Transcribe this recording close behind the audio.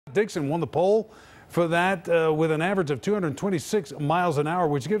Dixon won the pole for that with an average of 226 miles an hour,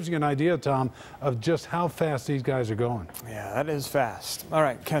 which gives you an idea, Tom, of just how fast these guys are going. Yeah, that is fast. All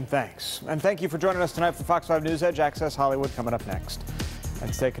right, Ken, thanks. And thank you for joining us tonight for Fox 5 News Edge. Access Hollywood coming up next.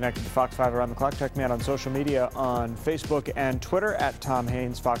 And stay connected to Fox 5 around the clock. Check me out on social media on Facebook and Twitter at Tom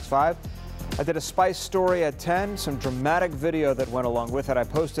Haines Fox 5. I did a Spice story at 10, some dramatic video that went along with it. I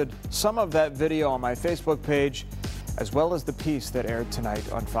posted some of that video on my Facebook page, as well as the piece that aired tonight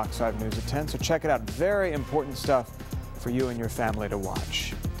on Fox 5 News at 10. So check it out. Very important stuff for you and your family to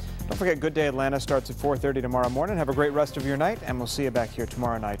watch. Don't forget, Good Day Atlanta starts at 4:30 tomorrow morning. Have a great rest of your night, and we'll see you back here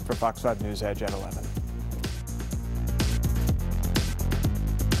tomorrow night for Fox 5 News Edge at 11.